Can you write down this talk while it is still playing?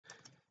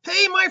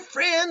Hey my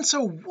friend,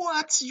 so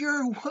what's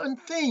your one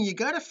thing? You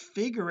got to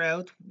figure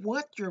out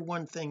what your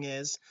one thing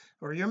is,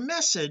 or your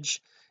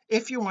message,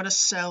 if you want to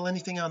sell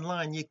anything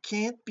online. You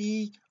can't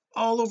be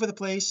all over the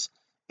place,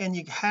 and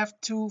you have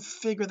to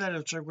figure that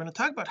out. So we're going to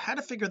talk about how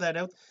to figure that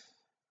out,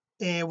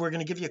 and we're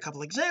going to give you a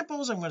couple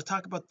examples. I'm going to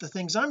talk about the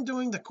things I'm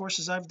doing, the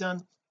courses I've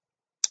done,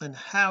 and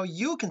how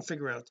you can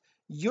figure out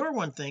your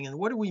one thing, and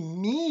what do we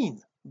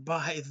mean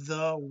by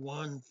the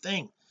one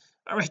thing.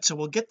 All right, so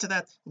we'll get to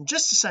that in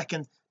just a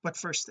second, but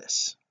first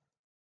this.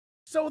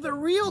 So the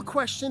real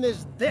question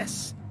is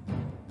this: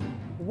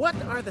 what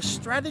are the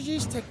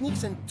strategies,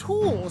 techniques, and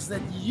tools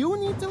that you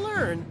need to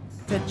learn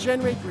to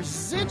generate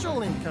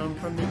residual income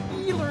from the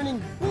e-learning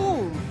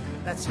boom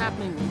that's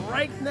happening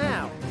right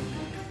now?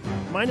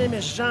 My name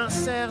is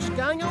Jean-Serge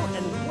Gagnon,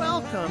 and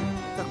welcome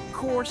to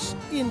Course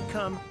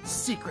Income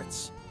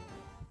Secrets.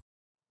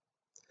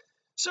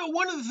 So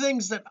one of the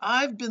things that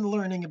I've been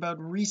learning about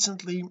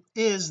recently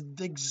is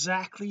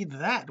exactly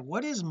that.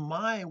 What is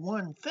my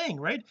one thing,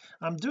 right?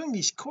 I'm doing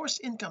these course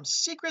income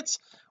secrets.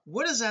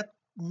 What does that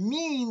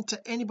mean to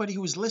anybody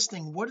who's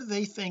listening? What do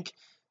they think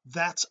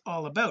that's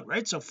all about,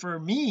 right? So for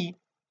me,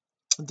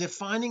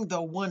 defining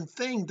the one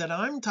thing that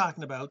I'm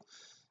talking about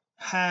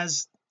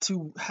has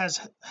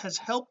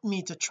helped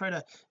me to try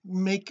to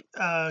make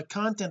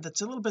content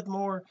that's a little bit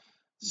more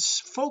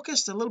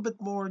focused, a little bit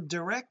more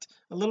direct,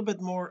 a little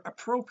bit more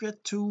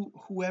appropriate to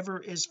whoever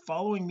is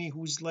following me,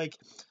 who's like,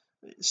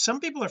 some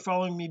people are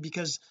following me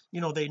because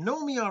they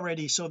know me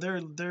already, so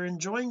they're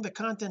enjoying the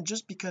content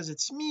just because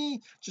it's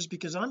me, just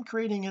because I'm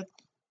creating it.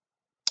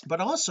 But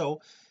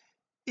also,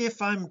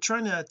 if I'm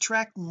trying to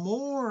attract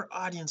more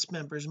audience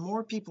members,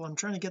 more people, I'm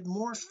trying to get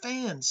more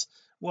fans,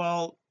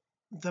 well,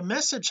 the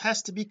message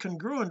has to be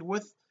congruent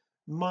with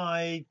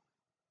my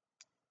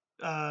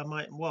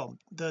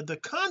the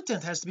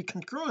content has to be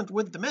congruent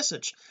with the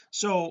message.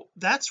 So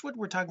that's what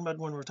we're talking about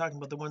when we're talking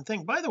about the one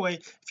thing. By the way,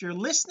 if you're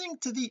listening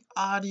to the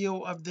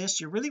audio of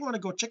this, you really want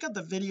to go check out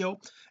the video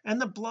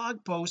and the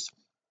blog post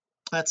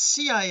at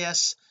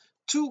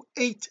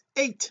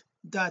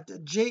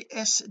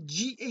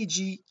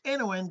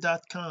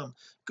cis288.jsgagnon.com.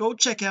 Go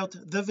check out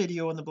the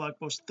video and the blog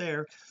post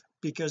there,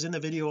 because in the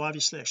video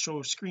obviously I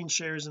show screen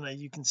shares, and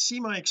you can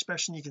see my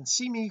expression, you can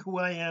see me, who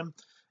I am,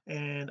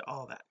 and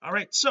all that. All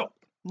right, so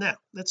now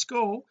let's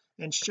go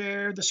and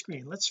share the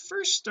screen. Let's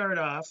first start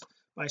off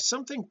by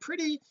something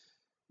pretty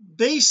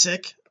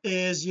basic.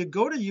 Is you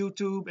go to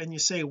YouTube and you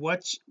say,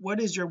 what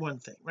is your one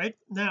thing? Right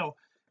now,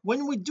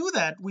 when we do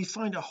that, we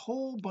find a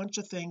whole bunch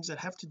of things that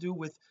have to do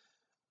with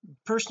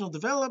personal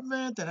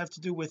development, that have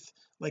to do with,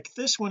 like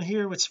this one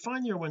here, which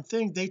find your one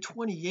thing, day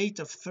 28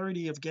 of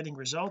 30 of getting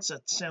results.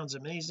 That sounds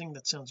amazing,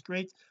 that sounds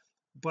great,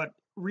 but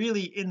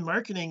really in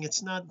marketing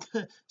it's not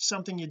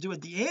something you do at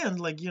the end.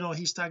 Like,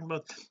 he's talking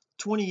about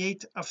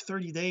 28 of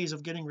 30 days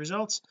of getting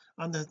results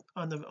on the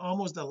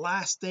almost the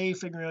last day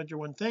figuring out your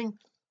one thing.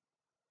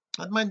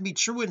 That might be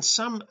true in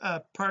some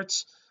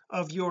parts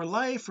of your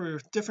life or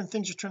different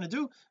things you're trying to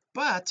do,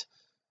 but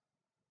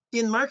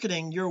in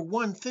marketing, your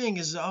one thing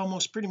is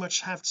almost pretty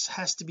much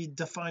has to be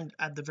defined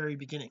at the very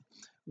beginning.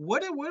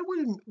 What do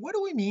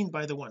we mean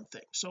by the one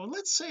thing? So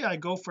let's say I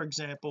go, for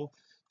example,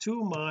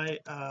 to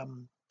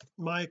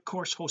my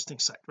course hosting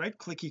site, right?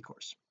 Click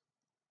eCourse.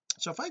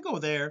 So if I go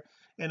there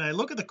and I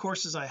look at the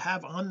courses I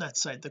have on that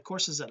site, the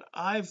courses that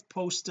I've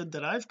posted,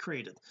 that I've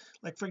created,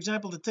 like for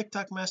example the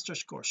TikTok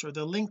Masters course, or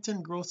the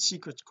LinkedIn Growth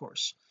Secrets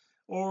course,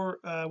 or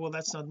well,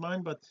 that's not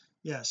mine, but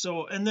yeah.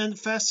 So, and then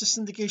fastest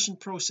syndication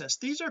process,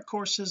 these are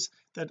courses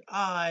that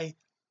I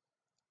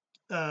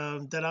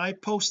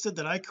posted,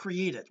 that I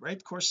created,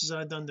 right? Courses that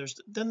I've done.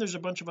 There's a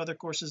bunch of other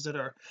courses that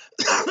are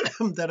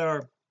that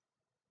are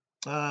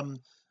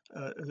um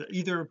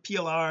either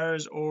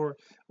PLRs or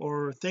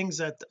things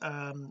that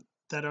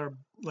are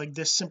like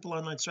this, simple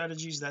online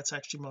strategies. That's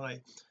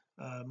actually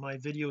my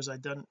videos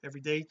I've done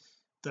every day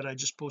that I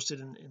just posted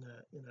in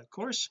a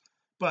course.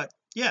 But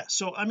yeah,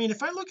 so I mean,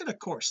 if I look at a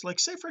course, like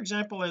say for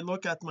example I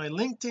look at my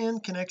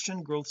LinkedIn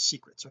connection growth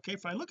secrets, okay,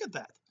 if I look at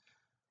that,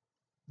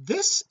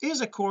 this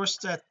is a course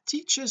that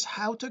teaches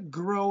how to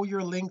grow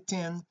your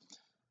LinkedIn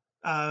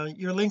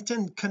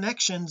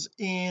connections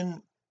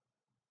in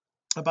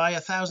by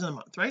 1,000 a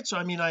month, right? So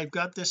I mean, I've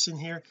got this in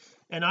here,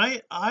 and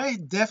I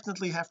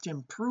definitely have to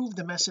improve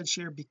the message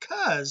here,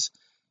 because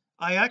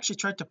I actually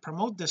tried to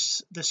promote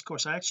this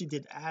course. I actually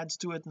did ads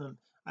to it, and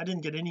I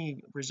didn't get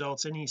any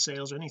results, any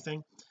sales or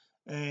anything,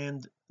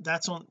 and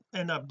that's on,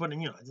 and but I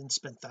didn't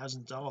spend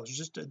 $1,000,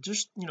 just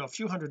a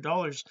few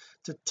 $100s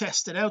to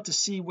test it out, to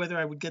see whether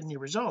I would get any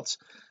results.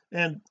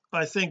 And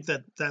I think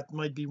that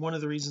might be one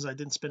of the reasons I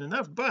didn't spend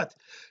enough. But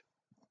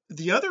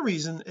the other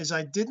reason is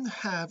I didn't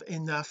have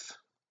enough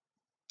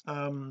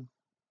I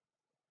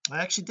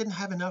actually didn't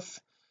have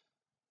enough,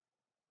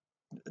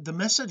 the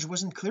message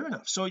wasn't clear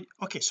enough. So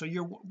okay, so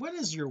what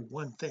is your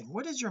one thing?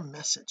 What is your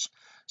message?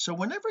 So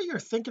whenever you're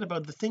thinking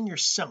about the thing you're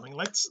selling,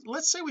 let's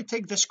say we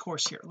take this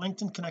course here,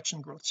 LinkedIn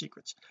Connection Growth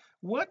Secrets.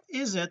 What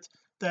is it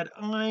that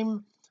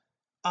I'm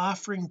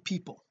offering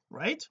people,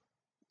 right?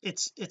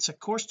 It's a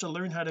course to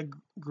learn how to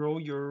grow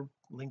your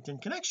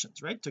LinkedIn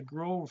connections, right, to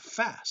grow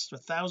fast,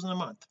 1,000 a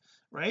month,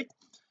 right?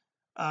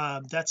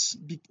 That's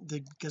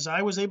because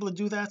I was able to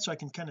do that, so I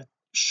can kind of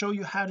show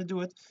you how to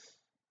do it.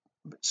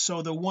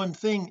 So the one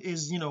thing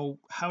is,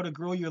 how to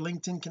grow your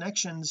LinkedIn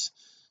connections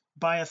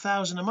by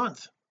 1,000 a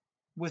month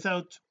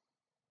without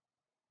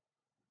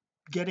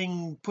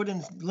getting put in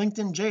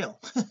LinkedIn jail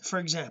for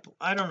example.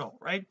 I don't know,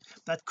 right?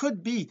 That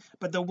could be,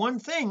 but the one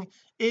thing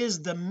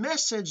is the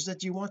message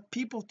that you want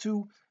people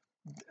to,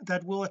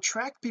 that will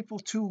attract people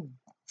to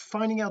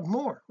finding out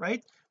more,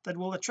 right, that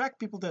will attract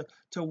people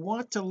to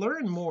want to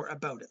learn more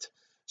about it.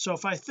 So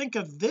if I think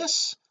of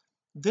this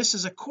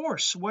is a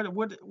course, what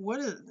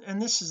is,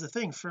 and this is the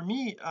thing for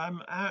me,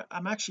 I'm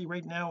actually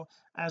right now,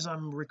 as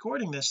I'm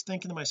recording this,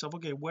 thinking to myself,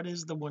 okay, what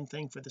is the one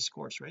thing for this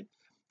course, right,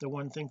 the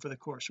one thing for the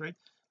course, right?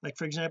 Like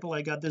for example,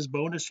 I got this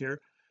bonus here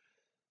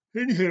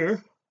in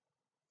here,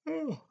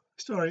 oh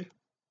sorry,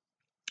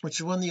 which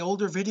is one of the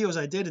older videos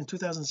I did in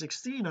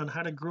 2016 on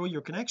how to grow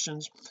your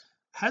connections.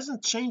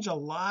 Hasn't changed a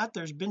lot.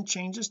 There's been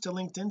changes to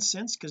LinkedIn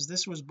since, because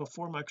this was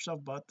before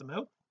Microsoft bought them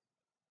out,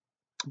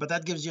 but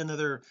that gives you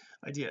another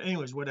idea.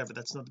 Anyways, whatever,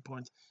 that's not the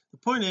point. The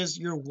point is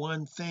your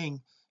one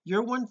thing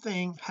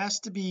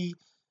has to be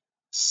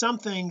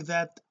something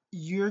that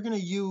you're going to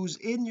use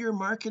in your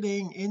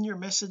marketing, in your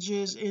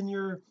messages, in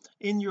your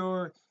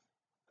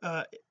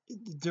uh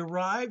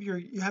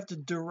you have to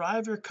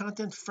derive your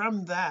content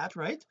from that,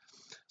 right?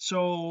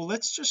 So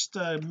let's just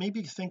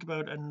maybe think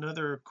about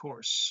another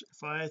course.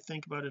 If I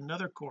think about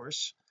another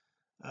course,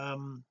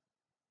 um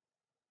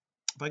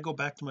if I go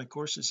back to my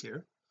courses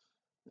here,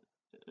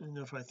 and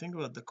if I think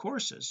about the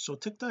courses, so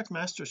TikTok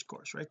Masters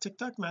course, right,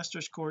 TikTok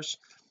Masters course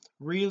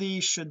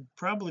really should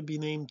probably be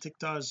named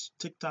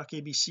TikTok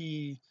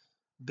ABC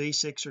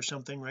Basics or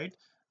something, right?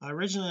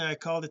 Originally I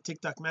called it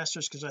TikTok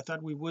Masters because I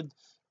thought we would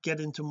get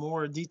into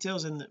more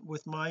details, and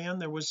with Mayan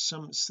there is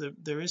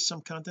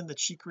some content that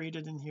she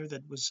created in here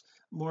that was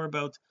more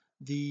about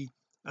the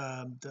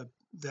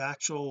the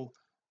actual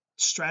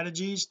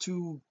strategies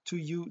to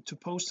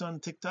post on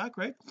TikTok,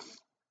 right?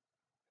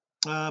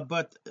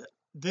 But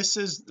this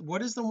is,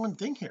 what is the one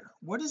thing here,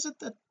 what is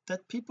it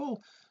that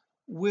people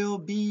will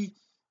be,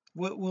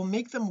 will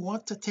make them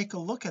want to take a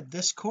look at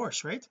this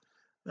course, right?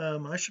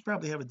 I should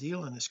probably have a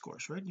deal on this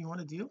course, right? You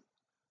want a deal?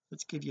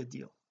 Let's give you a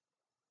deal.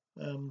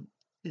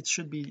 It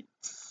should be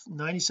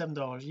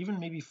 $97, even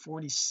maybe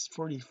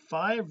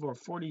 45 or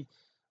 40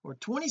 or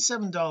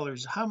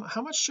 $27.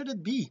 How much should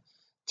it be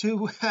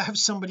to have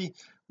somebody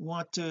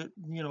want to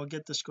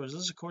get this course?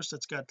 This is a course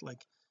that's got like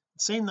the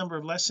same number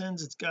of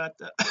lessons. It's got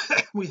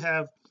we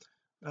have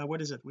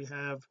what is it, we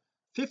have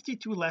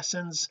 52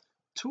 lessons,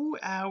 2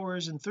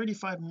 hours and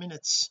 35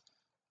 minutes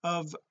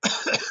of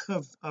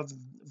of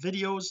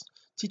videos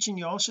teaching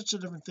you all sorts of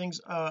different things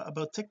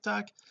about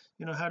TikTok,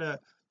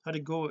 how to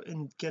go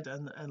and get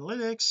an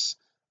analytics,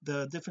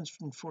 the difference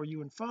between for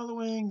you and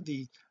following,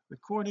 the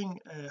recording,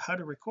 how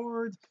to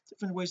record,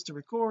 different ways to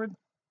record,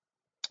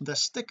 the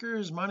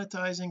stickers,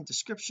 monetizing,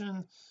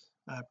 description,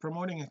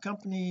 promoting a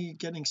company,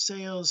 getting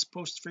sales,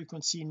 post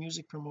frequency,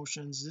 music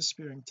promotions,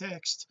 disappearing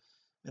text,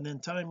 and then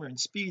timer and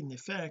speed and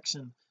effects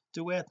and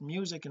duet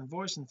music and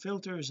voice and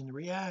filters and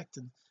react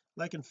and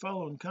like and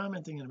follow and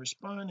commenting and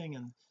responding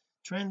and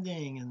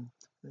trending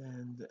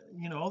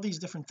and all these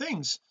different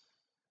things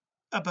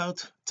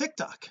about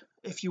TikTok.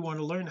 If you want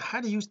to learn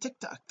how to use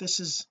TikTok, this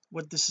is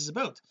what this is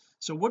about.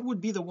 So what would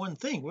be the one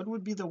thing, what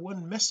would be the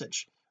one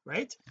message,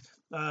 right?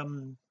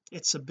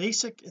 It's a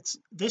basic,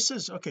 this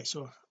is okay.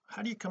 So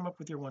how do you come up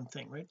with your one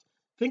thing, right?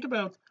 Think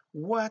about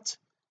what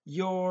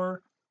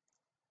your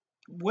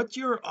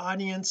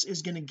audience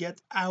is going to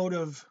get out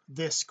of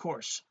this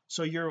course.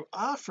 So your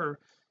offer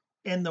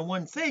and the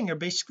one thing are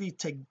basically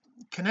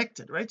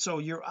connected, right? So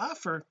your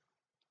offer,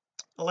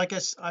 like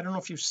I don't know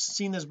if you've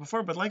seen this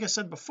before, but like I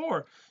said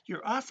before,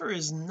 your offer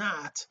is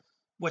not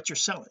what you're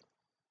selling.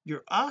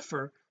 Your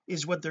offer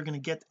is what they're going to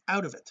get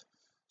out of it.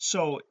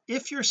 So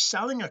if you're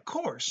selling a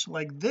course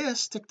like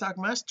this TikTok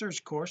Masters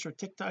course or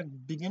TikTok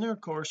beginner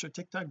course or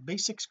TikTok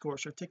basics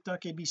course or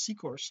TikTok ABC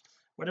course,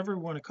 whatever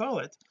we want to call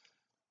it,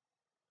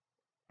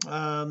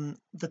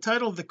 the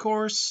title of the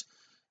course,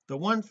 the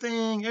one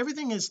thing,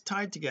 everything is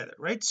tied together,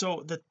 right?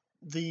 So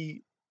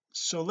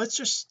so let's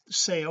just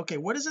say, okay,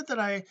 what is it that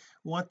I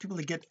want people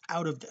to get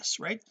out of this,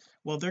 right?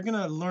 Well, they're going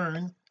to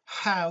learn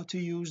how to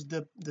use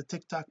the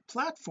TikTok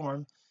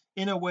platform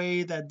in a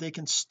way that they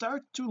can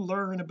start to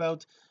learn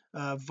about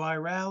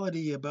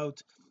virality,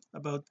 about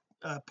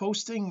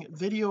posting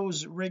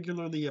videos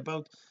regularly,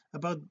 about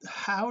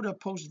how to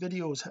post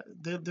videos.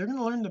 They're going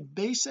to learn the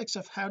basics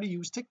of how to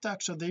use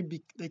TikTok so they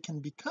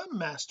can become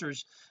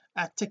masters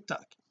at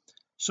TikTok.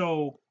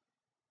 So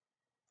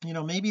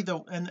maybe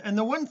and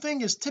the one thing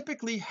is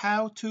typically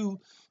how to,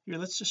 here,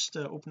 let's just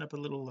open up a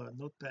little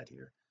notepad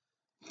here,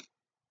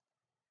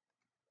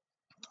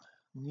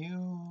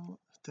 new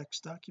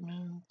text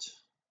document,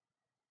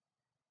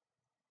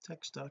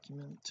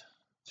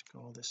 let's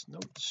call this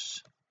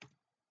notes.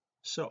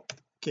 So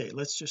okay,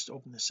 let's just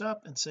open this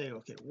up and say,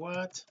 okay,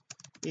 what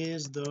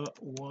is the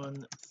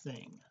one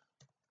thing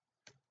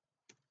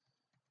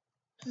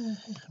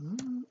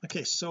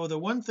Okay, so the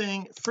one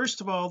thing,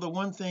 first of all, the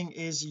one thing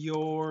is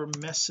your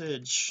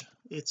message.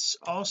 It's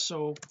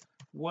also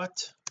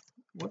what,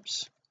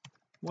 whoops,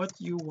 what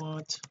you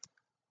want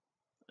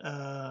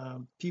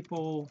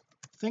people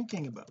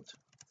thinking about.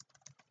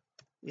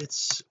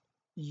 It's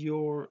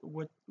your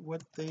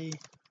what they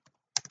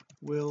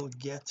will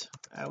get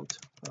out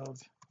of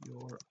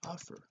your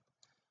offer,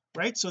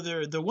 right? So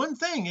there, the one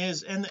thing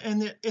is, and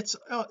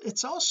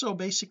it's also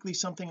basically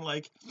something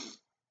like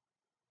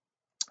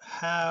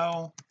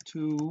how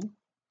to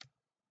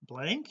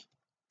blank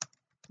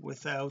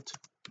without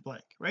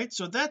blank, right?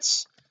 So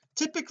that's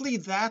typically,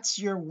 that's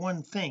your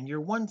one thing.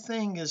 Your one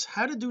thing is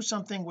how to do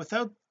something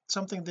without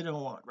something they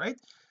don't want, right?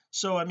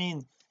 So I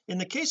mean, in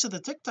the case of the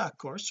TikTok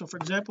course, so for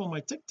example,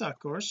 my TikTok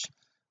course,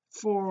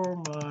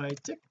 for my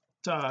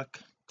TikTok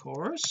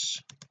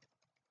course,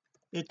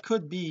 it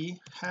could be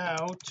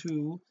how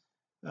to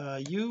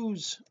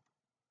use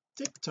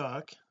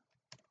TikTok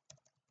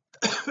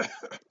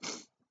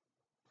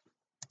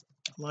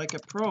like a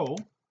pro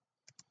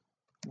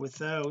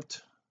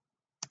without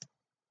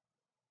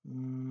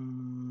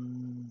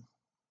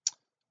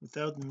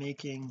without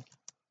making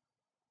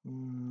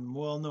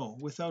well, no,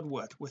 without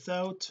what,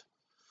 without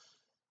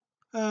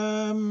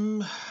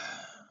um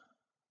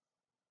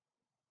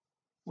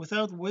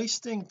without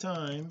wasting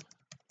time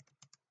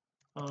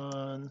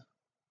on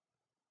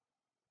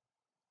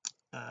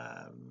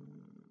um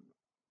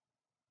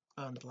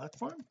on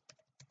platform.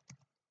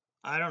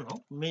 I don't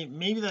know,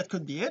 maybe that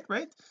could be it,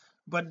 right?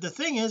 But the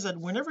thing is that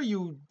whenever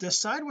you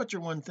decide what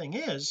your one thing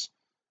is,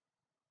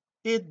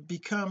 it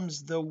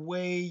becomes the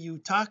way you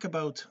talk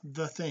about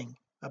the thing,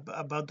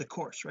 about the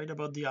course, right,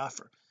 about the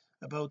offer,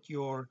 about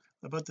your,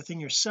 about the thing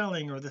you're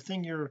selling or the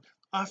thing you're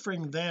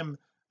offering them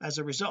as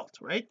a result,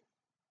 right?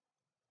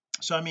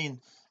 So I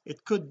mean,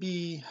 it could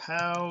be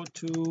how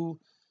to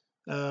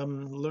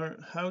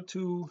learn how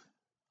to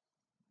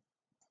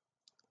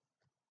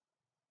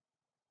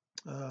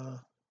uh,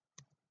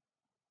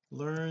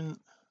 learn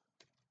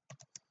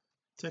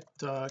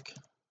TikTok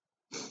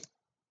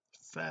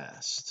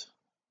fast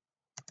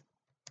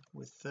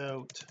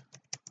without,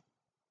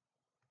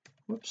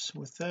 whoops,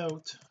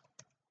 without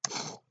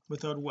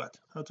what,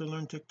 how to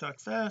learn TikTok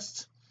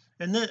fast.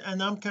 And then,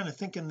 and I'm kind of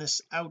thinking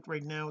this out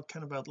right now,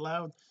 kind of out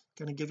loud,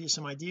 going to give you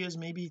some ideas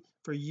maybe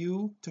for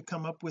you to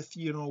come up with,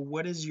 you know,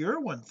 what is your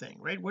one thing,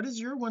 right? What is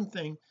your one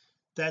thing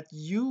that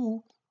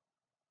you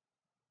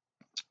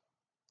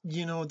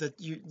know, that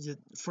you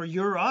for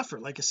your offer,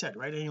 like I said,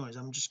 right? Anyways,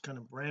 I'm just kind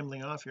of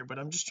rambling off here, but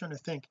I'm just trying to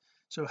think.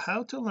 So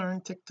how to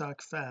learn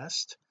TikTok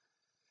fast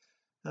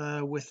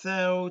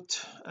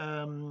without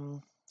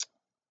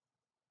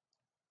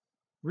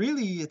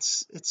really,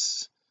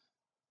 it's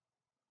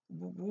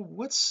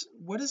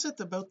what is it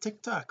about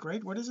TikTok,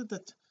 right? What is it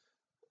that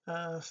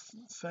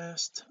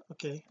fast,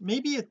 okay,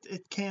 maybe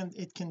it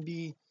can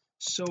be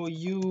so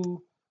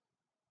you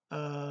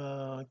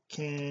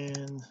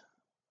can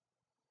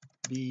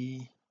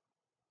be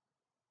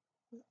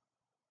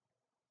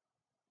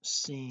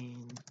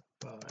seen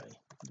by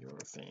your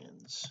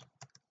fans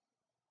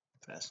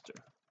faster.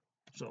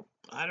 So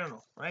I don't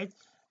know, right?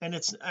 And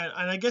it's,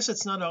 and I guess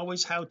it's not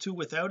always how to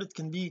without, it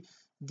can be,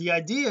 the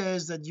idea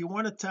is that you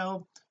want to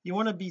tell, you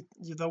want to be,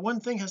 the one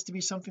thing has to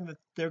be something that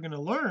they're going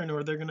to learn,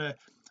 or they're going to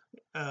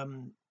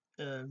um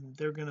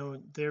they're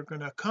going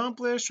to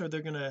accomplish, or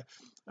they're going to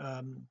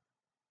um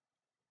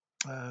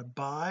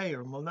buy,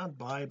 or well, not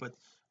buy, but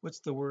what's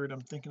the word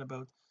I'm thinking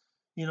about,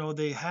 you know,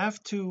 they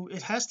have to,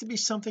 it has to be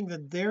something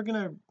that they're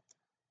going to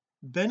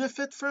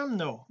benefit from,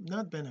 no,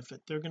 not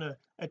benefit, they're going to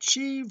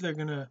achieve, they're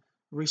going to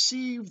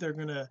receive, they're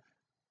going to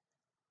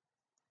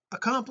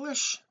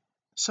accomplish,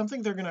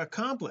 something they're going to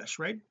accomplish,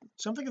 right?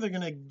 Something they're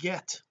going to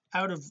get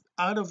out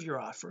of your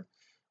offer.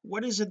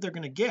 What is it they're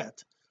going to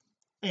get?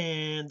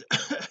 And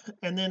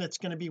and then it's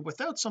going to be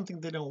without something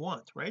they don't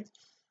want, right?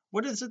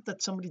 What is it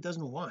that somebody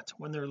doesn't want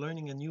when they're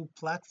learning a new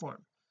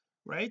platform,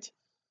 right?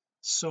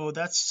 So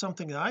that's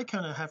something that I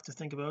kind of have to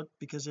think about,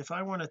 because if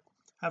I want to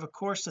have a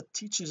course that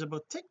teaches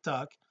about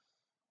TikTok,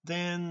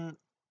 then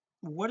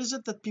what is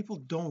it that people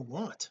don't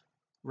want,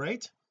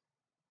 right?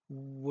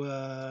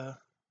 uh,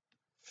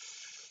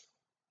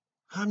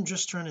 I'm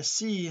just trying to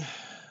see.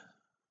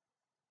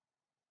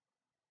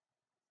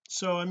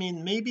 So I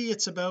mean, maybe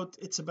it's about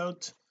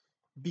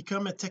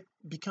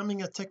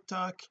becoming a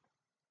TikTok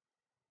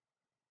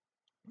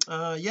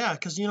yeah,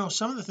 because you know,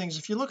 some of the things,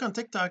 if you look on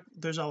TikTok,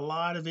 there's a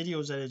lot of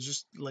videos that are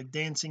just like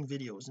dancing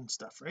videos and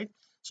stuff, right?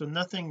 So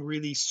nothing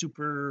really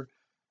super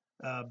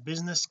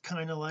business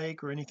kind of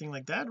like, or anything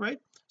like that, right?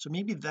 So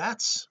maybe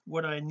that's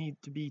what I need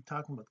to be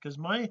talking about, because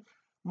my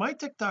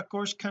TikTok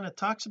course kind of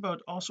talks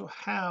about also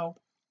how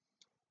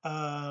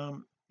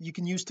you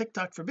can use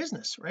TikTok for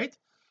business, right?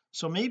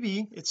 So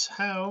maybe it's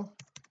how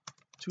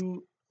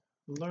to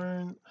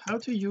learn how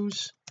to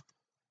use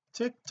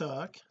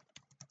TikTok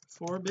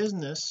for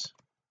business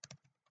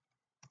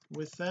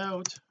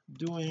without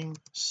doing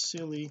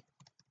silly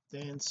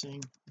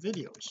dancing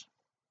videos,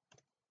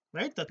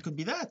 right? That could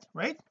be that,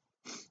 right?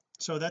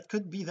 So that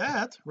could be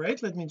that,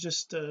 right? Let me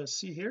just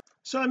see here.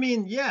 so I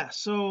mean yeah,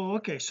 so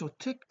okay, so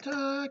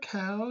TikTok,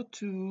 how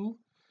to,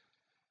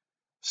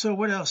 so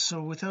what else,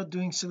 so without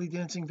doing silly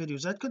dancing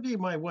videos, that could be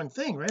my one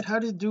thing, right? How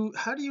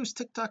to use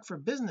TikTok for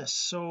business,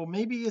 so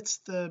maybe it's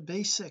the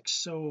basics.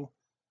 So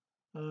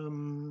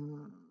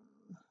um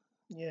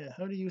yeah,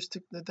 how to use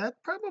TikTok, that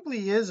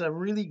probably is a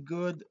really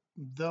good,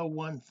 the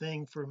one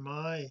thing for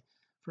my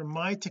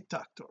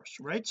TikTok course,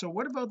 right? So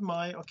what about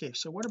my, okay,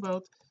 so what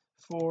about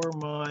for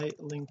my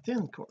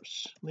LinkedIn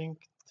course,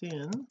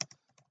 LinkedIn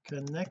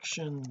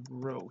connection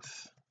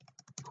growth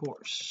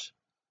course?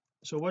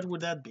 So what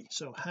would that be?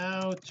 So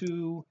how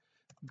to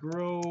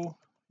grow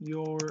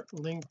your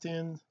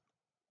LinkedIn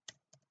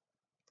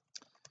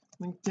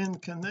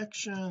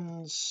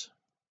connections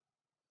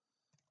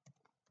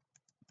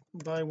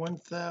by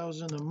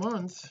 1,000 a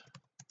month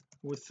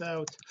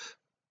without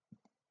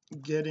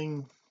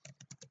getting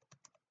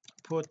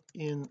put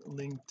in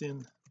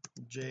LinkedIn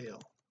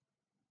jail.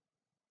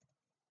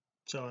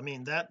 So I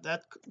mean that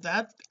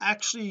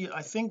actually,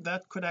 I think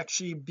that could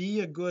actually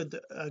be a good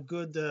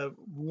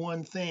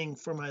one thing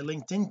for my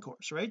LinkedIn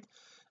course, right?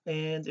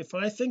 And if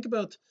I think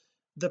about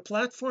the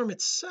platform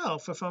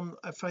itself, if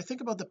I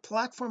think about the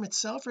platform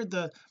itself, or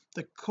the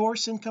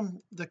course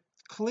income, the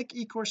click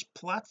ecourse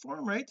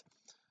platform, right?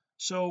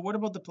 So what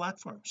about the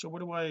platform? So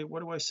what do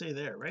I say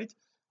there, right?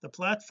 The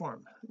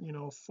platform,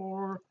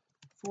 for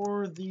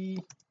the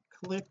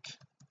click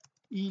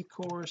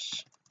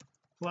ecourse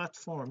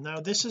platform. Now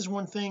this is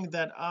one thing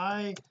that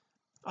I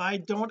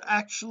don't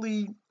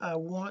actually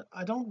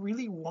I don't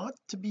really want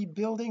to be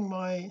building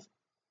my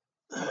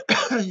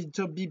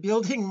to be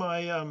building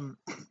my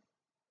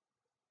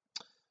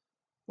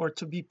or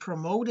to be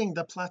promoting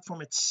the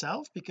platform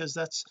itself, because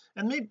that's,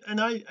 and maybe,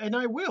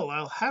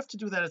 I'll have to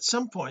do that at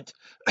some point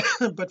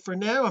but for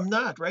now I'm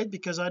not, right?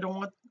 Because I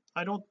don't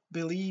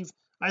believe,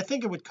 I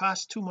think it would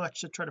cost too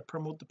much to try to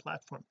promote the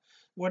platform.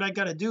 What I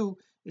got to do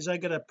is I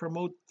got to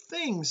promote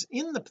things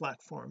in the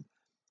platform,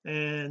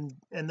 and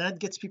that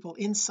gets people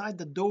inside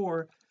the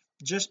door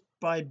just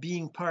by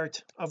being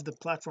part of the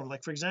platform.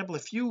 Like for example,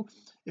 if you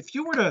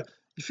were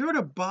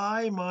to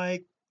buy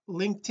my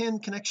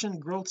LinkedIn connection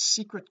growth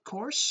secret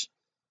course,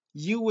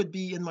 you would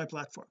be in my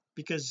platform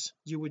because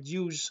you would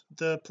use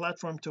the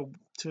platform to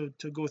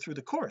go through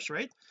the course,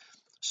 right?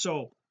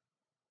 So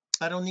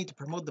I don't need to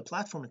promote the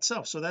platform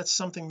itself. So that's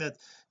something that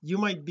you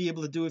might be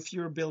able to do if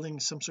you're building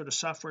some sort of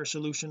software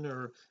solution,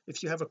 or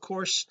if you have a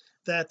course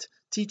that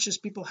teaches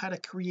people how to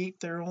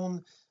create their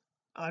own,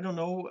 I don't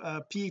know,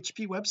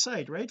 PHP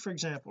website, right, for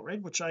example,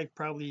 right? Which I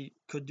probably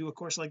could do a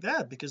course like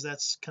that, because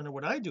that's kind of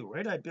what I do,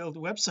 right? I build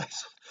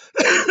websites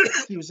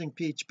using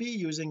PHP,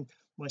 using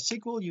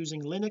MySQL,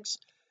 using Linux.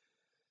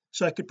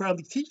 So I could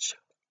probably teach,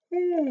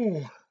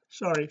 oh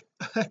sorry,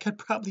 I could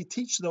probably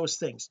teach those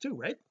things too,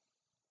 right?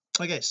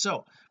 Okay,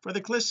 so for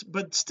the clips,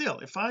 but still,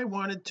 if I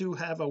wanted to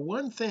have a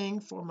one thing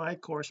for my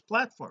course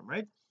platform,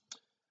 right?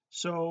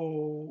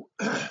 So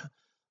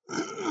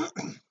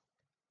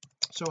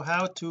so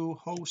how to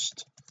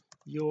host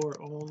your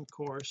own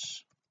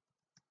course,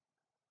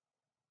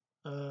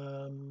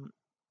 well,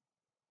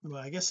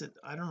 I guess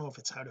I don't know if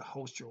it's how to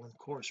host your own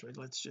course, right?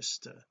 Let's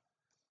just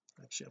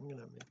actually I'm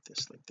gonna make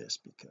this like this,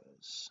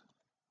 because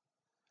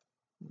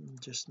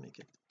just make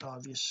it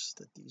obvious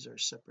that these are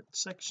separate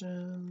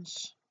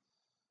sections.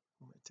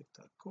 My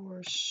TikTok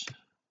course.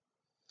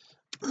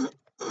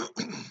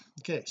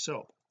 Okay,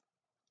 so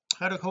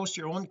how to host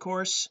your own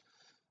course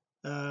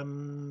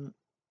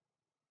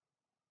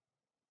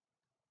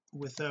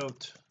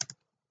without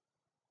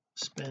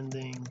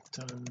spending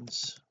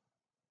tons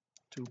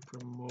to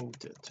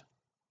promote it.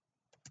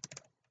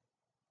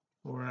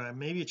 Or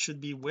maybe it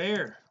should be,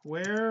 where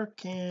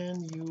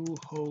can you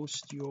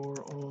host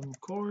your own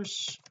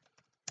course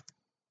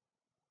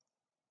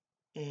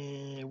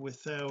and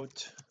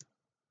without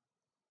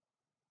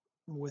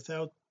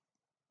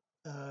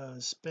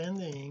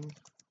spending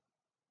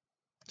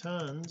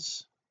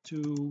tons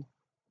to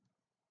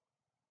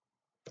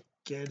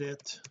get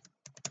it,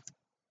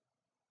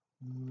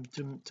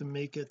 to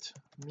make it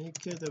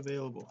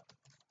available.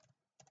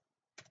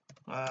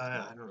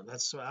 I don't know,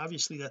 that's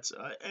obviously that's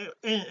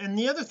and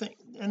the other thing,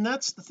 and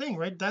that's the thing,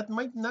 right, that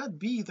might not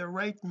be the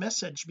right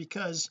message,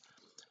 because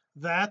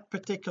that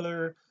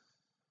particular,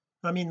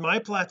 I mean, my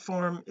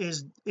platform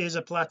is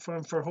a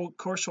platform for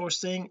course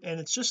hosting, and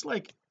it's just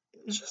like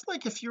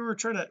if you were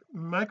trying to,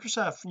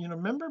 Microsoft,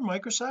 remember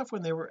Microsoft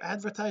when they were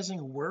advertising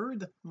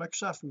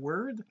Microsoft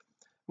Word,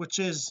 which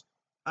is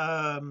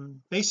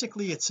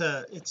basically it's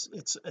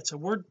a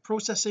word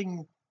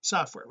processing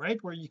software, right,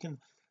 where you can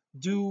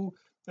do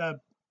uh,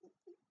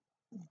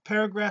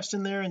 paragraphs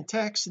in there and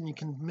text, and you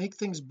can make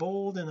things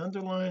bold and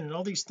underline and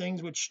all these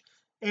things, which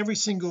every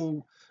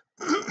single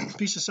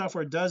piece of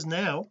software does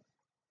now,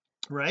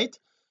 right?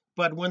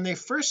 But when they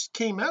first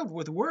came out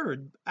with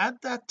Word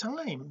at that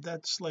time,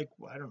 that's like,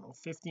 I don't know,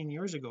 15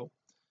 years ago,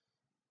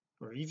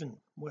 or even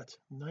what,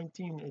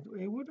 19,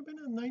 it would have been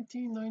in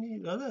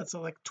 1990, oh, that's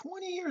like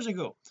 20 years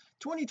ago,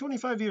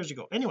 25 years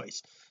ago.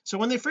 Anyways, so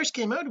when they first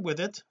came out with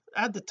it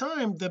at the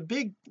time, the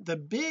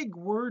big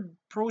word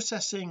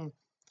processing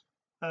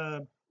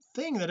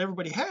thing that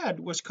everybody had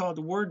was called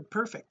Word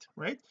Perfect,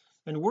 right?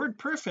 And Word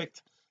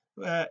Perfect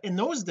in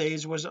those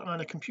days was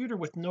on a computer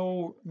with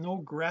no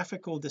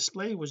graphical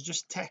display. It was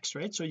just text,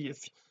 right? So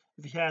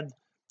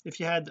if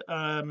you had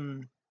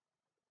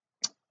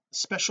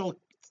special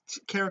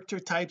character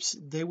types,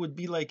 they would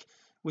be like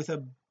with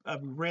a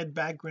red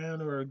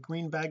background or a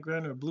green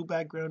background or a blue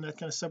background, that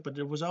kind of stuff, but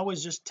it was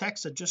always just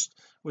text that just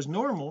was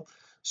normal.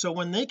 So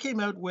when they came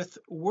out with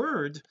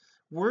Word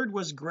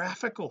was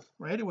graphical,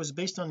 right? It was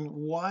based on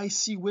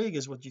YCWig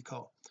is what you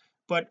call.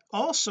 But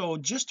also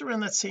just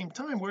around that same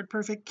time,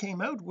 WordPerfect came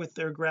out with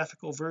their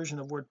graphical version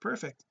of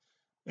WordPerfect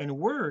and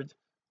Word.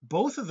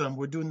 Both of them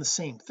were doing the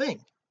same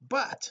thing,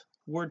 but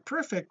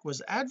WordPerfect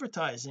was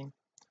advertising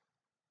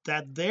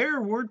that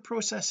their word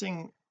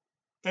processing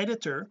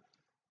editor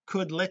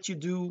could let you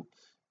do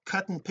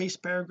cut and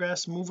paste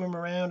paragraphs, move them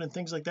around and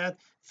things like that,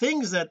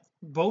 things that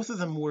both of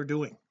them were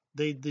doing.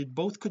 They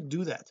both could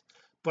do that,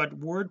 but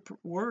Word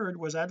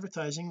was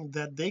advertising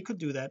that they could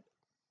do that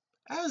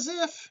as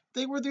if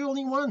they were the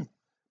only one.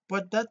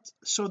 But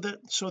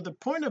the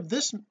point of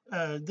this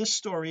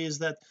story is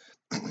that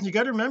you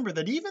got to remember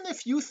that even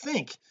if you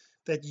think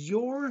that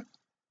your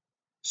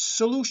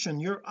solution,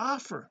 your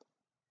offer,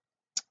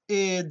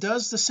 it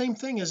does the same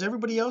thing as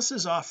everybody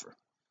else's offer,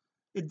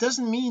 it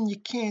doesn't mean you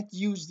can't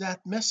use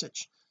that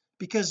message,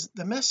 because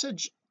the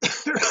message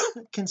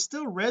can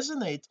still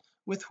resonate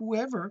with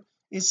whoever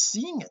is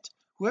seeing it,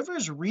 whoever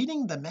is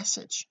reading the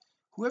message,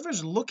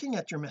 whoever's looking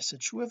at your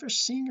message, whoever's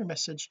seeing your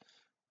message,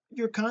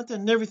 your content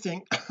and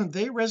everything.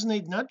 They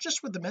resonate not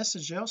just with the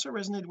message, they also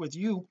resonate with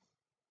you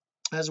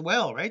as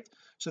well, right?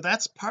 So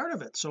that's part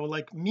of it. So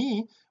like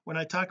me, when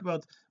I talk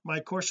about my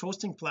course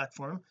hosting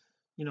platform,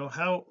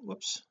 how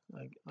whoops,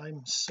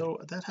 I'm so,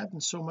 that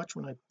happens so much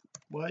when I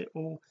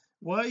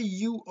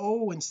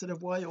YUO instead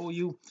of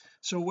YOU.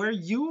 So where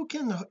you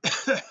can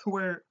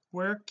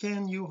where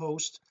can you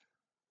host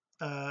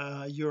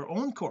your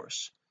own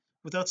course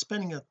without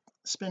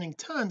spending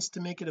tons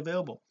to make it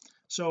available?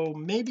 So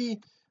maybe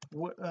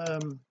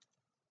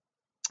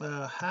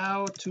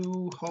how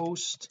to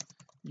host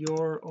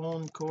your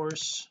own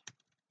course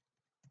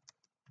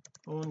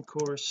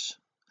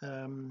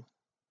um,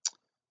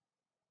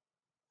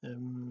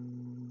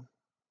 um,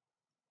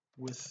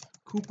 with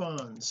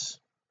coupons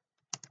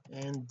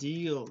and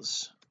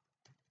deals,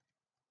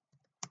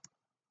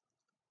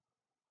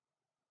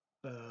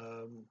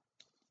 um,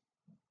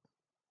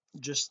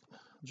 just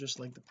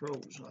like the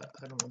pros.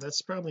 I don't know,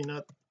 that's probably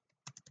not,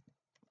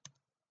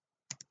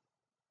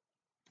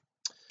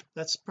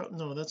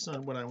 no, that's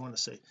not what I want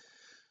to say.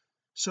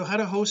 So how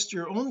to host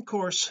your own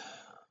course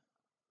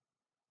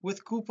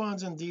with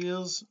coupons and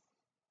deals,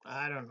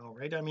 I don't know,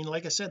 right? I mean,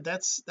 like I said,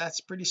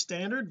 that's pretty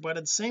standard, but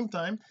at the same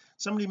time,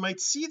 somebody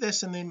might see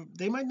this and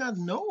they might not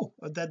know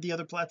that the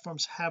other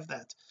platforms have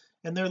that,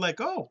 and they're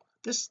like, oh,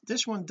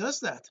 this one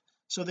does that,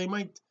 so they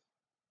might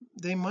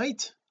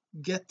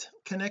get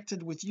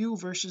connected with you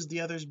versus the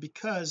others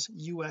because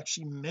you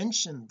actually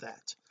mentioned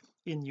that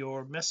in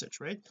your message,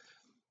 right?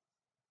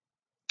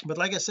 But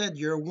like I said,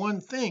 your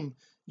one thing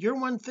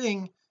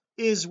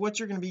is what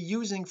you're going to be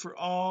using for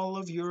all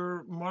of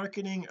your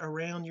marketing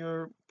around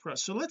your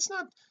press. So let's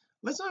not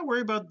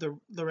worry about the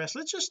rest.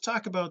 Let's just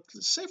talk about,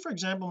 say for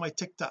example, my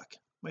TikTok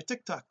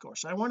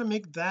course. I want to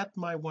make that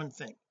my one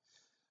thing.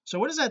 So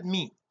what does that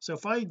mean? So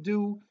if I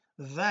do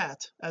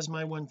that as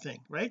my one thing,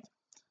 right,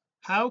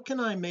 how can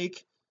I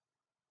make,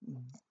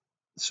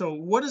 so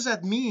what does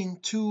that mean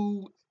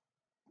to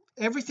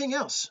everything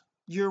else?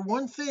 Your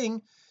one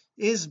thing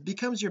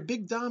becomes your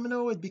big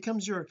domino, it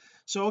becomes your,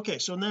 so okay,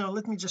 so now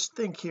let me just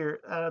think here.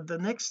 The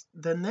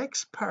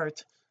next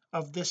part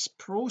of this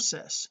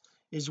process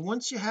is,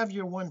 once you have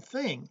your one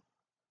thing,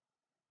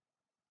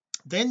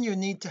 then you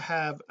need to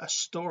have a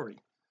story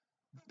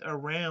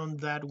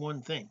around that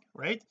one thing,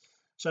 right?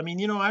 So I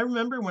mean, I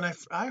remember when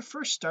I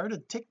first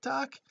started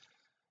TikTok,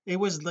 it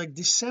was like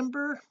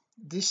December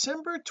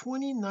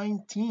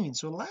 2019,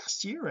 so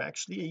last year,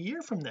 actually a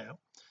year from now.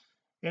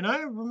 And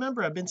I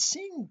remember I've been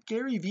seeing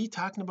Gary V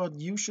talking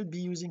about you should be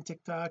using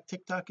TikTok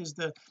is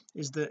the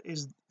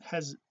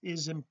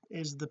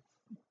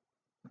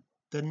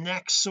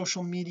next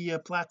social media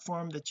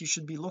platform that you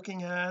should be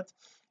looking at,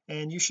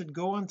 and you should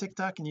go on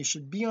TikTok and you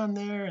should be on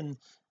there, and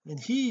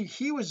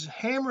he was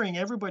hammering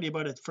everybody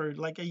about it for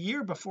like a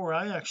year before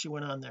I actually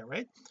went on there,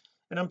 right?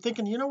 And I'm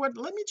thinking, you know what,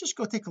 let me just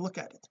go take a look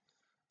at it.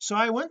 So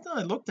I went and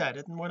I looked at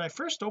it, and when I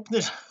first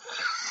opened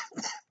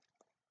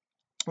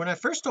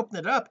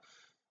it up,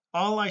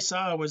 all I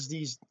saw was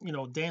these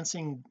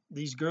dancing,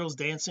 these girls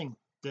dancing.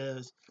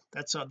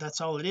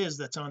 That's all it is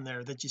that's on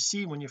there, that you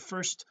see when you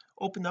first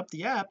open up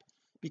the app,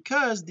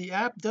 because the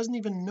app doesn't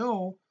even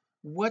know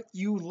what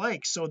you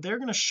like, so they're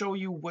going to show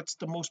you what's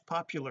the most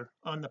popular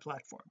on the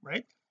platform,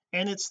 right?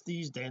 And it's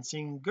these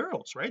dancing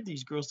girls, right?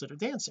 These girls that are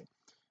dancing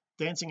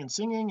and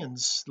singing and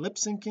lip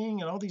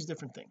syncing and all these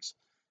different things.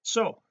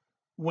 So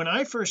when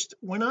I first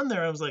went on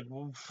there, I was like,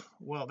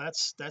 well,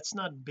 that's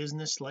not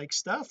business like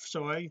stuff.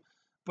 So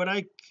but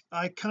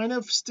I kind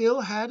of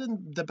still had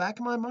in the back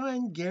of my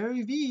mind,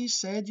 Gary V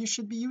said you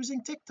should be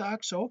using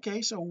TikTok. So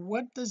okay, so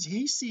what does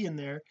he see in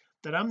there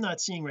that I'm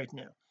not seeing right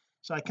now?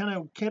 So I kind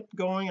of kept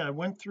going. I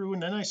went through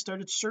and then I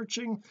started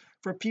searching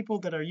for people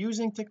that are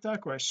using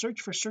TikTok, or I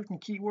searched for certain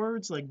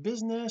keywords like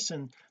business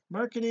and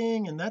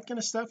marketing and that kind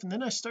of stuff. And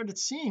then I started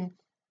seeing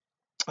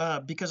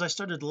because I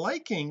started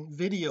liking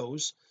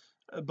videos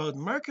about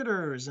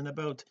marketers and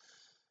about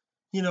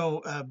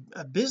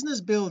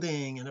business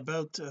building and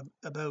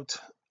about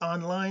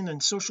online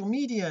and social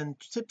media and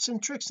tips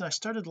and tricks, and I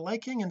started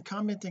liking and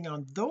commenting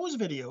on those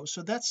videos.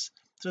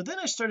 So then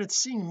I started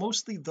seeing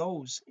mostly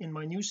those in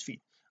my newsfeed.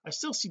 I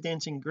still see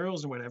dancing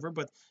girls and whatever,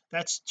 but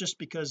that's just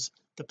because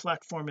the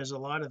platform is a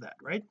lot of that,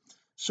 right?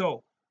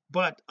 So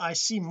but I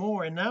see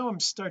more, and now I'm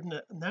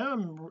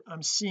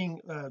seeing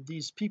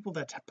these people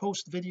that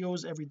post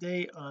videos every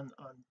day on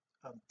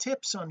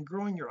tips on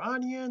growing your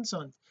audience,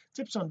 on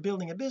tips on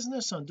building a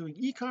business, on doing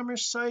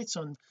e-commerce sites,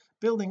 on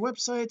building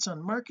websites,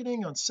 on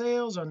marketing, on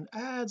sales, on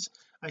ads.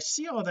 I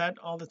see all that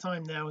all the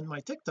time now in my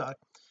TikTok,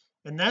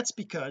 and that's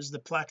because the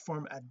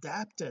platform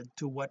adapted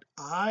to what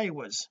I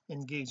was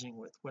engaging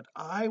with, what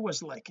I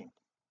was liking.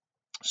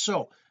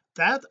 So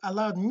that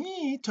allowed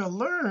me to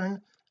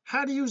learn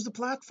how to use the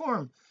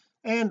platform,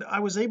 and I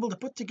was able to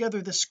put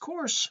together this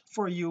course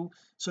for you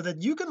so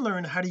that you can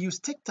learn how to use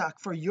TikTok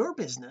for your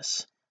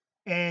business.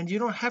 And you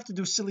don't have to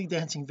do silly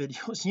dancing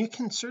videos. You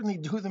can certainly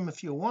do them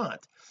if you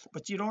want,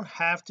 but you don't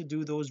have to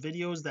do those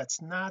videos.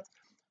 That's not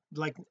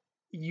like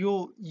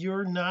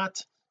you're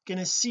not going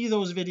to see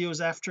those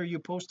videos after you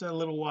post a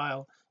little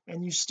while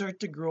and you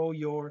start to grow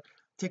your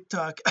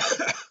TikTok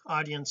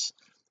audience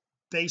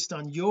based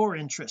on your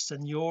interests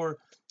and your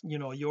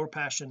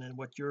passion and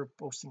what you're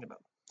posting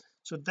about.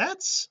 So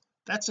that's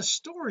a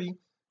story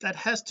that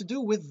has to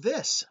do with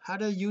this, how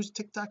to use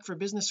TikTok for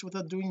business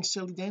without doing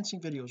silly dancing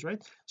videos,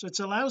 right? So it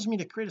allows me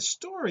to create a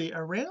story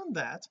around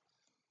that,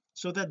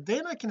 so that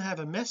then I can have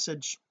a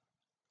message.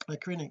 I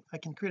can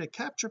create a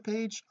capture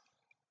page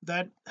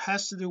that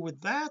has to do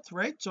with that,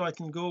 right? So I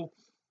can go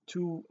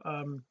to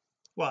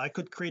well, I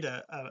could create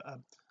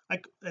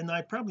and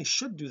I probably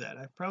should do that.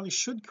 I probably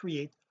should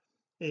create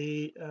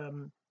a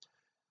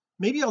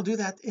maybe I'll do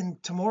that in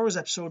tomorrow's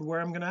episode, where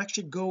I'm going to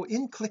actually go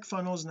in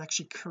ClickFunnels and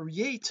actually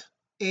create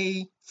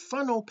a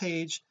funnel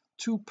page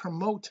to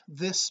promote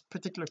this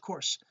particular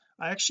course.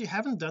 I actually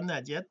haven't done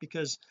that yet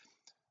because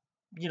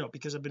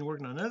I've been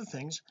working on other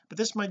things, but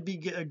this might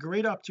be a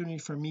great opportunity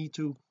for me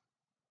to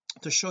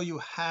show you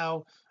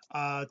how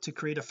to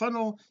create a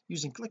funnel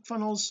using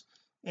ClickFunnels.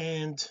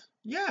 And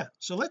yeah,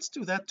 so let's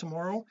do that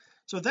tomorrow.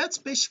 So that's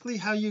basically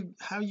how you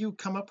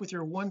come up with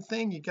your one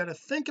thing. You got to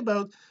think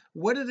about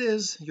what it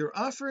is your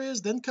offer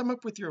is, then come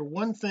up with your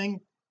one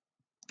thing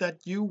that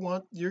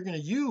you're going to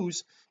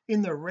use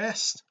in the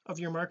rest of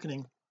your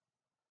marketing.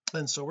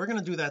 And so we're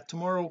going to do that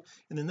tomorrow.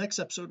 In the next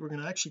episode, we're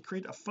going to actually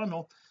create a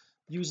funnel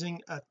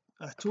using a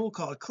tool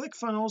called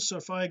ClickFunnels. So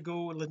if I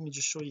go, let me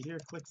just show you here,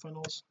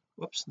 ClickFunnels.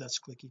 Whoops, that's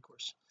Click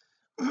eCourse.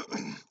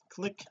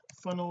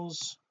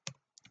 ClickFunnels.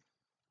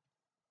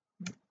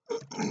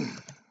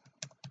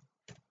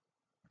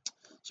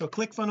 So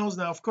ClickFunnels,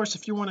 now of course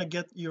if you want to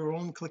get your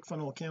own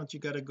ClickFunnel account, you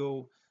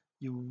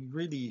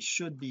really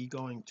should be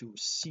going to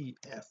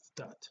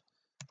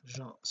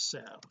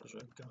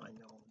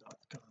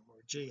cf.jeansergegagnon.com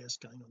or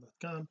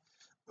jsgagnon.com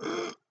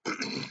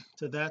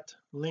to that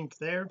link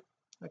there.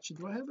 Actually,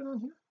 do I have it on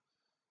here?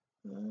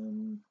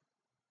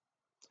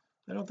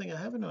 I don't think I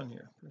have it on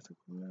here.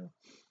 Perfect.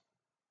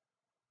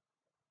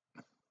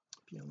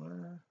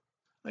 PLR.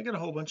 I got a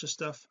whole bunch of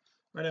stuff,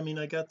 right? I mean,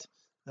 I got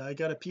a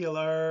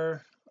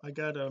PLR, I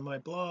got my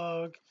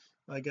blog,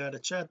 I got a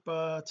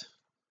chatbot,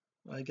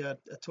 I got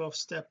a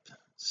 12-step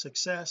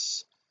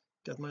success,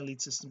 got my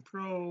Lead System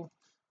Pro,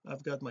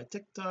 I've got my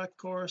TikTok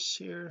course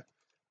here,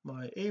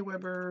 my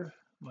Aweber,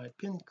 my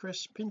pin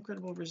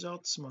credible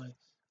results, my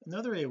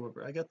another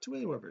Aweber. I got two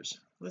Awebers.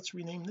 Let's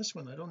rename this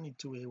one. I don't need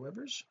two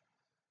Awebers.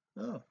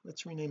 Oh,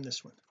 let's rename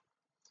this one.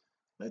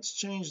 Let's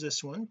change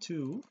this one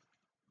to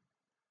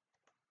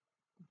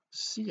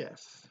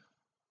CF.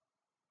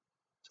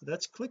 So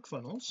that's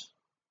ClickFunnels.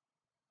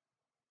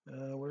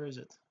 Where is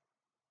it?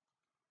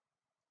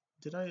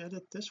 Did I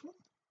edit this one?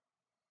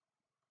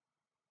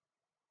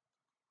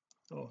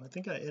 Oh, I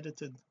think I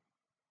edited.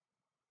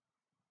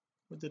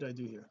 What did I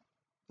do here?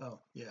 Oh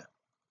yeah.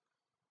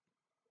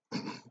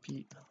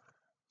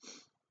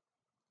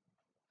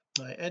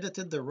 I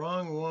edited the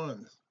wrong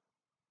one.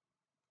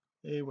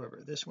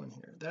 Aweber, this one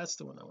here, that's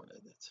the one I want to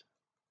edit.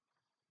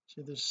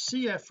 So there's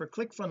CF for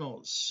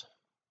ClickFunnels.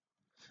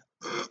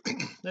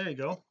 There you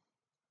go.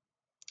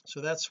 So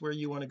that's where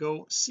you want to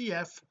go,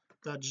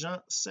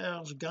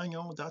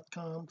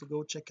 cf.jeansergegagnon.com, to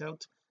go check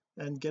out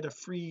and get a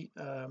free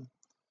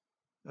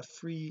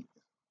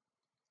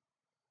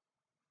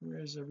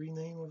where's a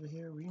rename over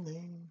here,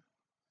 rename.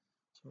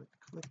 So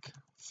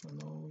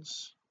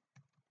ClickFunnels,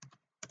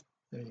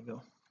 there you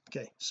go.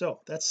 Okay,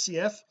 so that's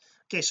CF.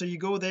 Okay, so you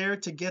go there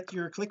to get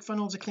your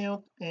ClickFunnels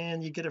account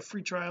and you get a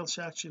free trial.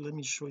 So actually let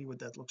me show you what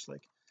that looks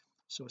like.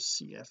 So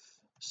CF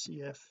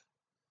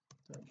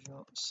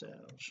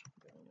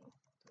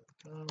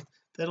Jean-Serge.com.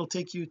 That'll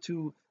take you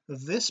to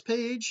this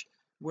page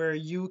where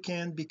you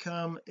can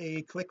become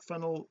a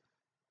ClickFunnels.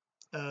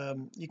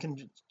 You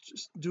can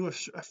just do a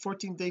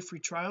 14-day free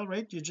trial,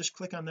 right? You just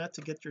click on that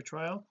to get your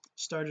trial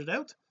started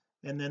out,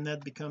 and then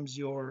that becomes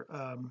your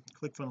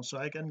ClickFunnels. So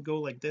I can go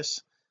like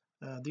this.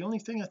 The only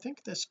thing, I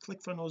think this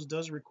ClickFunnels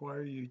does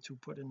require you to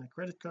put in a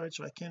credit card,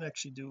 so I can't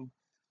actually do,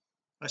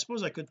 I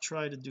suppose I could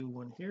try to do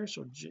one here.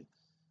 So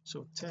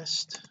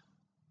test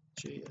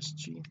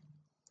JS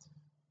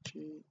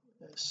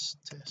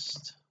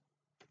test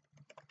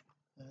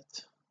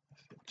at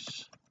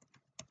fix.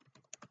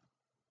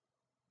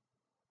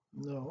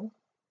 No,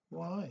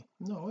 why?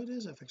 No, it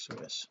is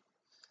FXOS.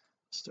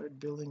 Start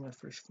building my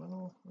first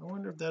funnel. I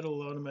wonder if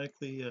that'll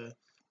automatically if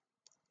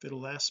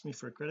it'll ask me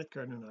for a credit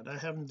card or not. I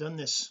haven't done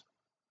this.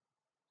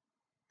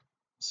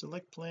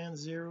 Select plan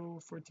 0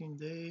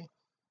 14-day.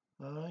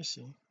 I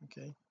see.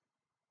 Okay,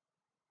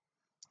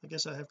 I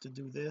guess I have to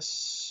do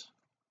this,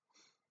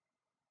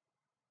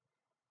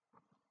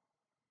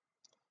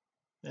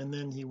 and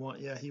then he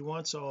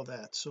wants all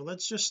that. So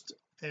let's just,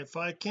 if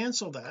I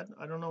cancel that,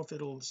 I don't know if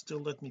it'll still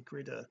let me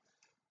create a,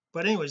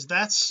 but anyways,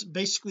 that's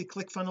basically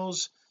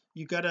ClickFunnels.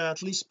 You got to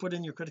at least put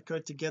in your credit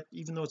card to get,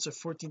 even though it's a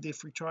 14-day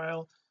free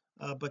trial.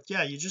 But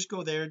yeah, you just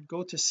go there,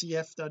 go to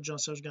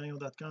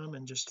cf.jeansergegagnon.com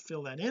and just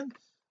fill that in.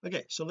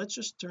 Okay, so let's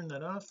just turn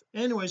that off.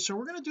 Anyway, so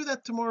we're going to do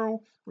that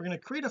tomorrow. We're going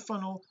to create a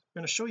funnel.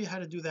 We're going to show you how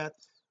to do that,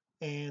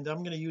 and I'm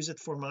going to use it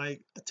for my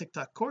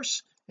TikTok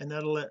course, and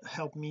that'll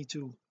help me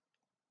to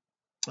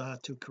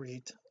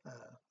create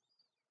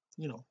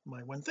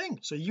my one thing,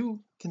 so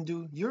you can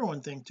do your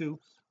one thing too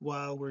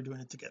while we're doing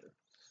it together.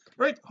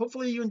 All right,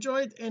 hopefully you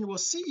enjoyed, and we'll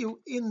see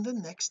you in the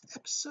next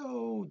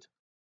episode.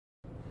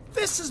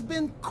 This has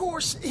been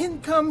Course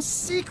Income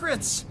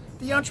Secrets,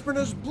 the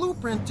entrepreneur's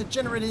blueprint to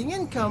generating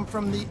income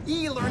from the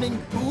e-learning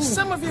boom.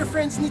 Some of your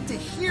friends need to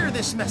hear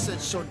this message,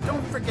 so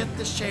don't forget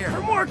to share.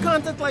 For more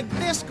content like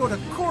this, go to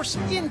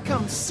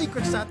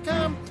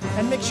CourseIncomeSecrets.com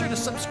and make sure to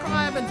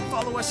subscribe and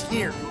follow us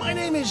here. My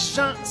name is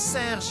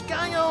Jean-Serge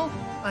Gagnon.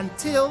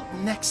 Until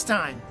next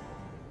time.